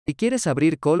Si quieres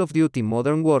abrir Call of Duty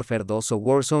Modern Warfare 2 o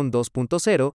Warzone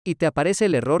 2.0, y te aparece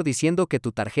el error diciendo que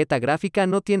tu tarjeta gráfica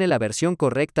no tiene la versión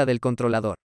correcta del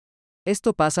controlador.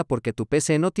 Esto pasa porque tu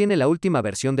PC no tiene la última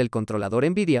versión del controlador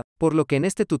NVIDIA, por lo que en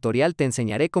este tutorial te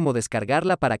enseñaré cómo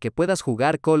descargarla para que puedas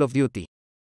jugar Call of Duty.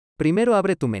 Primero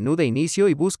abre tu menú de inicio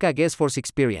y busca GeForce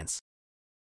Experience.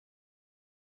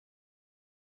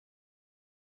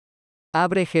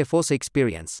 Abre GeForce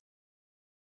Experience.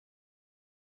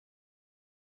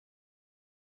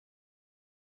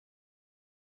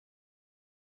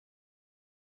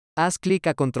 Haz clic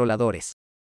a controladores.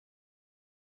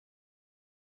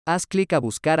 Haz clic a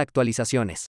buscar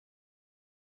actualizaciones.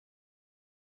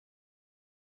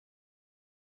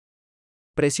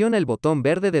 Presiona el botón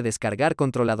verde de descargar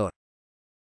controlador.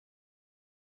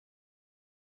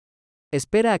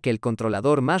 Espera a que el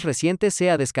controlador más reciente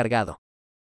sea descargado.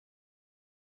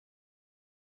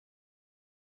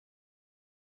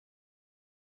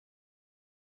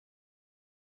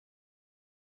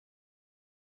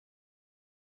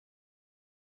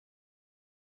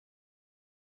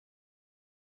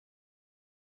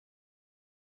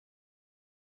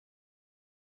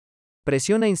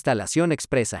 Presiona Instalación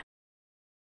Expresa.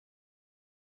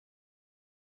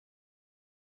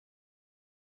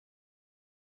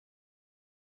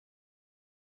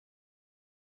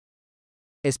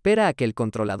 Espera a que el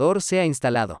controlador sea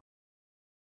instalado.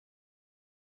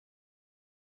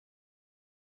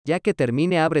 Ya que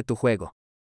termine, abre tu juego.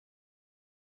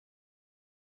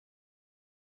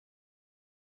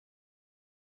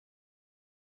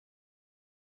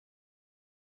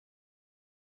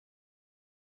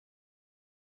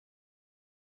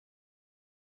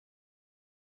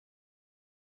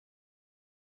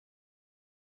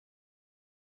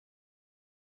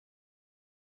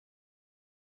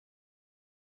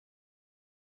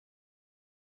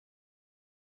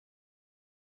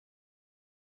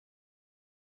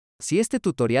 Si este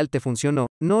tutorial te funcionó,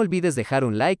 no olvides dejar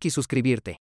un like y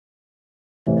suscribirte.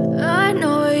 I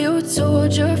know you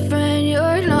told your friend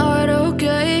you're not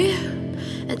okay,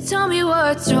 and tell me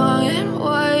what's wrong and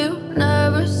why you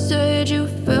never said you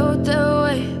felt that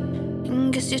way.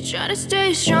 And guess you're trying to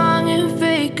stay strong and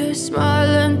fake a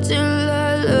smile until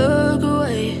I look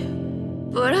away.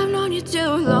 But I've known you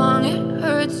too long, it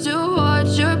hurts to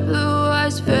watch your blue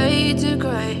eyes fade to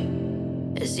gray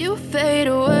as you fade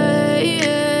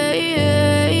away.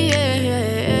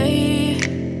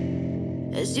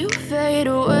 As you fade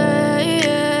away.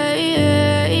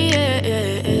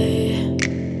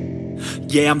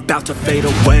 Yeah, I'm about to fade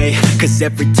away, cause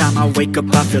every time I wake up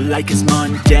I feel like it's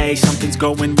Monday. Something's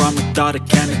going wrong with all the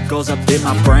chemicals up in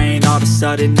my brain. All of a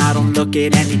sudden I don't look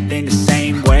at anything the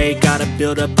same way. Got a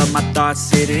buildup of my thoughts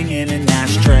sitting in an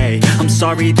ashtray. I'm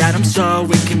sorry that I'm so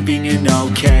inconvenient,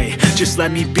 okay. Just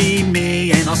let me be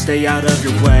me and I'll stay out of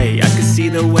your way. I can see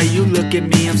the way you look at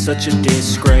me, I'm such a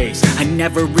disgrace. I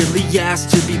never really asked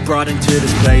to be brought into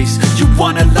this place. You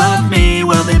wanna love me?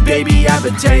 Well then baby I have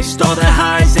a taste. All the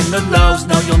highs and the lows,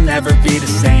 no you'll never be the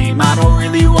same. I don't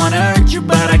really wanna hurt you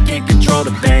but I can't control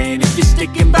the pain. If you're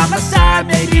sticking by my side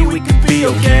maybe we could be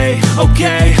okay.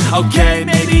 Okay,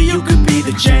 maybe you could be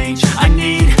the change I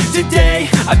need today.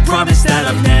 I promise that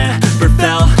I've never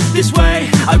felt this way.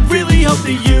 I really hope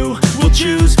that you will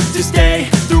choose to stay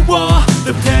through all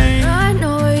the pain. I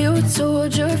know you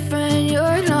told your friend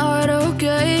you're not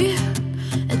okay,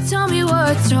 and tell me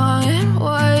what's wrong and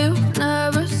why you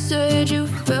never said you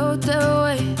felt that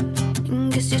way.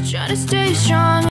 And guess you're trying to stay strong